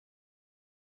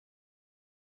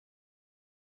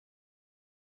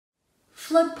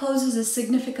Flood poses a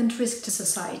significant risk to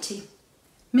society.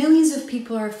 Millions of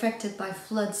people are affected by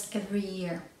floods every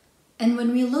year. And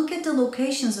when we look at the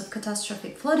locations of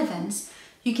catastrophic flood events,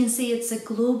 you can see it's a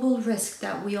global risk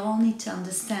that we all need to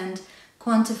understand,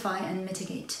 quantify, and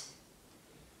mitigate.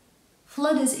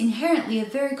 Flood is inherently a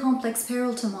very complex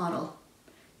peril to model.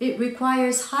 It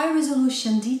requires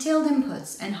high-resolution, detailed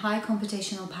inputs and high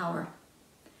computational power.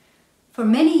 For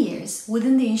many years,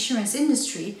 within the insurance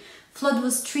industry, flood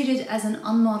was treated as an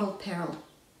unmodeled peril.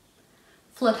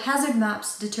 Flood hazard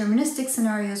maps, deterministic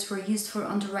scenarios were used for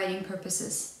underwriting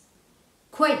purposes.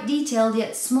 Quite detailed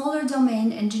yet smaller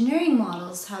domain engineering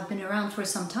models have been around for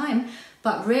some time,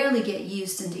 but rarely get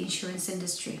used in the insurance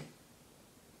industry.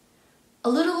 A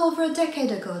little over a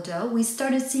decade ago, though, we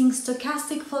started seeing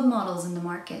stochastic flood models in the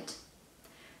market.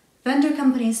 Vendor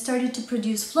companies started to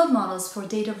produce flood models for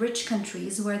data-rich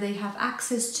countries where they have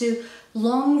access to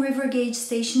long river gauge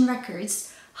station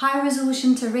records,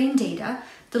 high-resolution terrain data,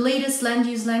 the latest land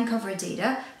use land cover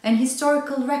data, and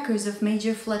historical records of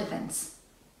major flood events.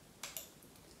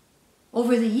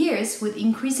 Over the years, with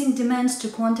increasing demands to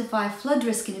quantify flood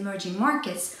risk in emerging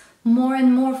markets, more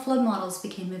and more flood models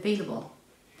became available.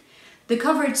 The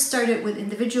coverage started with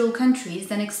individual countries,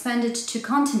 then expanded to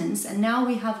continents, and now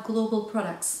we have global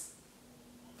products.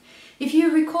 If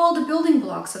you recall the building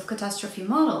blocks of catastrophe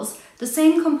models, the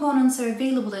same components are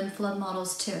available in flood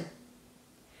models too.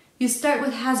 You start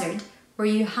with hazard, where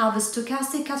you have a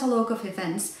stochastic catalog of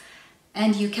events,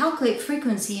 and you calculate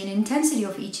frequency and intensity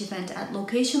of each event at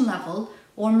location level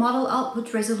or model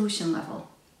output resolution level.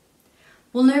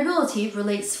 Vulnerability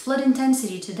relates flood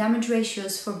intensity to damage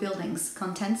ratios for buildings,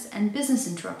 contents, and business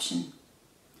interruption.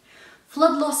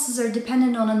 Flood losses are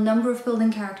dependent on a number of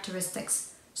building characteristics,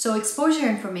 so exposure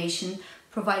information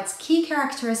provides key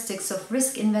characteristics of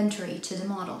risk inventory to the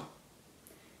model.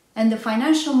 And the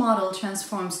financial model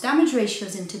transforms damage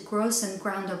ratios into gross and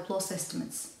ground-up loss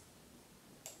estimates.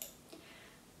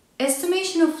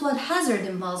 Estimation of flood hazard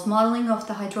involves modeling of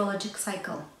the hydrologic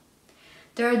cycle.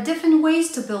 There are different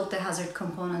ways to build the hazard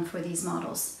component for these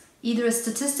models, either a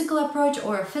statistical approach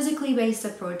or a physically based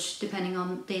approach depending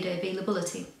on data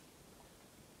availability.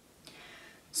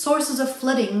 Sources of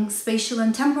flooding, spatial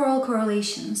and temporal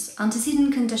correlations,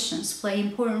 antecedent conditions play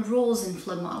important roles in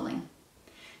flood modeling.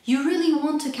 You really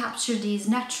want to capture these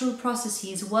natural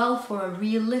processes well for a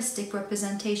realistic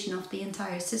representation of the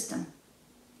entire system.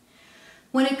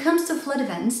 When it comes to flood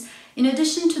events, in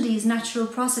addition to these natural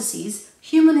processes,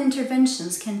 human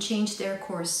interventions can change their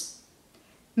course.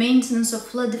 Maintenance of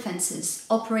flood defenses,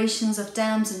 operations of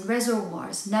dams and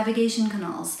reservoirs, navigation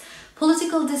canals,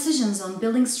 political decisions on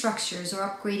building structures or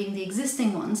upgrading the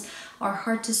existing ones are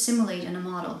hard to simulate in a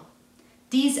model.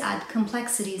 These add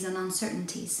complexities and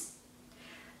uncertainties.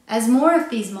 As more of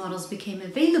these models became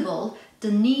available,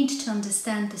 the need to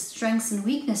understand the strengths and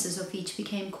weaknesses of each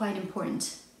became quite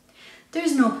important.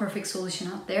 There's no perfect solution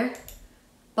out there,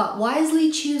 but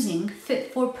wisely choosing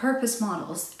fit-for-purpose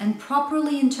models and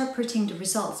properly interpreting the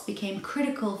results became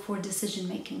critical for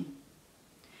decision-making.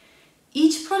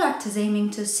 Each product is aiming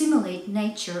to simulate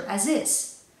nature as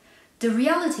is. The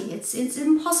reality, it's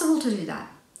impossible to do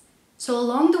that. So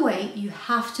along the way, you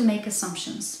have to make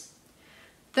assumptions.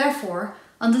 Therefore,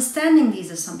 understanding these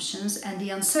assumptions and the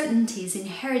uncertainties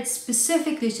inherent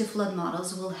specifically to flood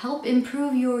models will help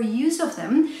improve your use of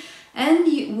them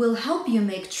and will help you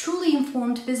make truly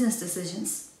informed business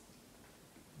decisions.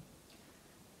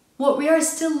 What we are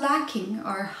still lacking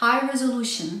are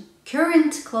high-resolution,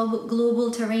 current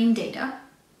global terrain data,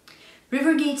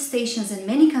 river gauge stations in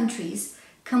many countries,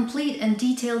 complete and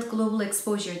detailed global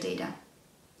exposure data.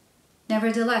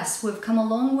 Nevertheless, we've come a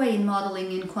long way in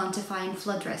modeling and quantifying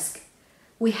flood risk.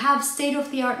 We have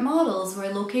state-of-the-art models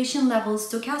where location-level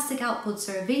stochastic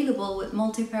outputs are available with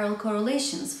multi-peril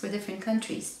correlations for different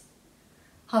countries.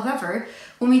 However,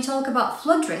 when we talk about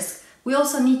flood risk, we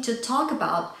also need to talk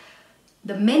about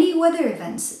the many weather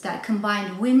events that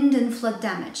combine wind and flood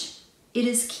damage. It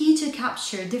is key to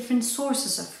capture different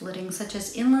sources of flooding, such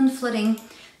as inland flooding,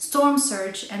 storm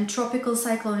surge, and tropical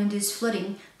cyclone-induced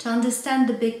flooding to understand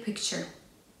the big picture.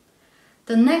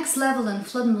 The next level in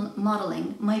flood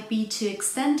modeling might be to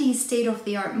extend these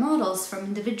state-of-the-art models from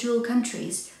individual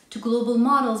countries to global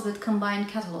models with combined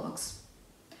catalogs.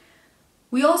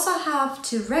 We also have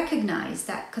to recognize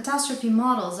that catastrophe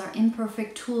models are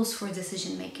imperfect tools for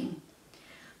decision-making.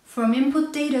 From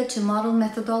input data to model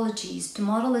methodologies to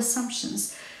model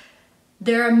assumptions,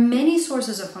 there are many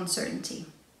sources of uncertainty.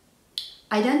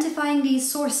 Identifying these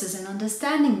sources and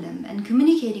understanding them and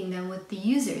communicating them with the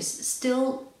users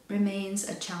still remains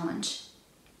a challenge.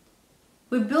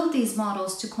 We build these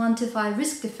models to quantify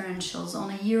risk differentials on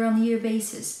a year-on-year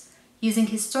basis, using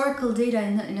historical data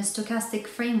in a stochastic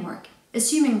framework,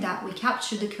 assuming that we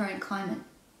capture the current climate.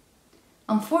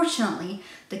 Unfortunately,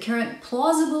 the current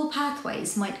plausible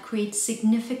pathways might create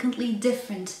significantly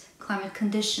different climate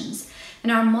conditions,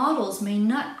 and our models may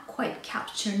not quite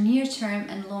capture near-term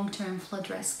and long-term flood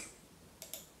risk.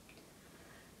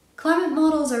 Climate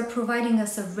models are providing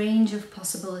us a range of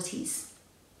possibilities.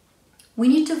 We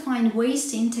need to find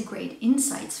ways to integrate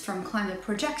insights from climate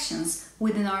projections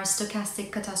within our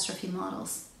stochastic catastrophe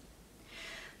models.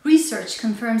 Research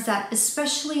confirms that,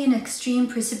 especially in extreme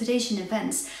precipitation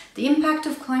events, the impact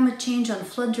of climate change on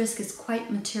flood risk is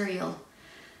quite material.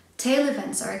 Tail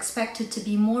events are expected to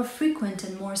be more frequent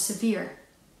and more severe.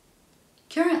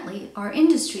 Currently, our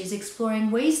industry is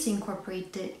exploring ways to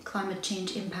incorporate the climate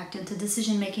change impact into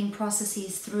decision-making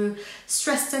processes through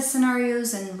stress test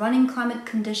scenarios and running climate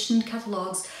condition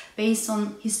catalogs based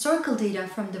on historical data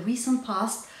from the recent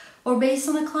past or based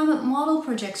on a climate model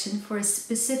projection for a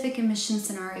specific emission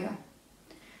scenario.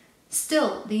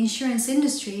 Still, the insurance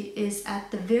industry is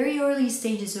at the very early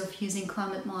stages of using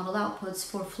climate model outputs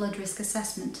for flood risk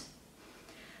assessment.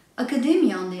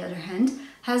 Academia, on the other hand,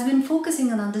 has been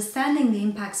focusing on understanding the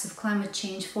impacts of climate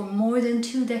change for more than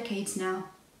 2 decades now.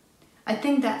 I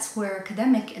think that's where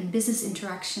academic and business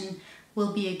interaction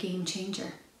will be a game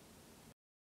changer.